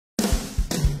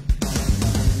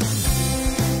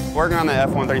Working on the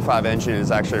F135 engine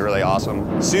is actually really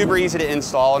awesome. Super easy to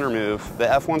install and remove. The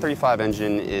F135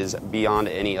 engine is beyond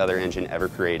any other engine ever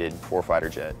created for fighter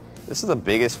jet. This is the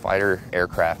biggest fighter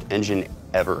aircraft engine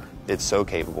ever. It's so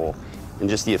capable. And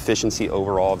just the efficiency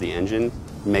overall of the engine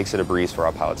makes it a breeze for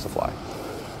our pilots to fly.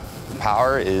 The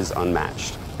power is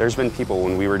unmatched. There's been people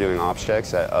when we were doing ops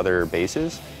checks at other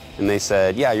bases, and they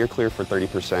said, yeah, you're clear for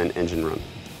 30% engine run.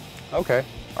 Okay,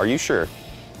 are you sure?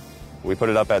 We put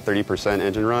it up at 30%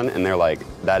 engine run, and they're like,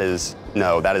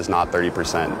 no, that is not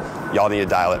 30%. Y'all need to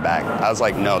dial it back. I was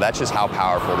like, no, that's just how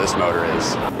powerful this motor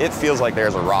is. It feels like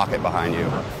there's a rocket behind you.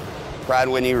 Brad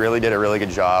and Whitney really did a really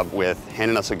good job with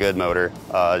handing us a good motor.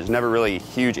 There's never really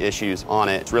huge issues on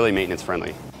it. It's really maintenance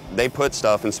friendly. They put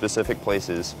stuff in specific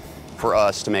places for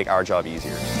us to make our job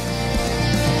easier.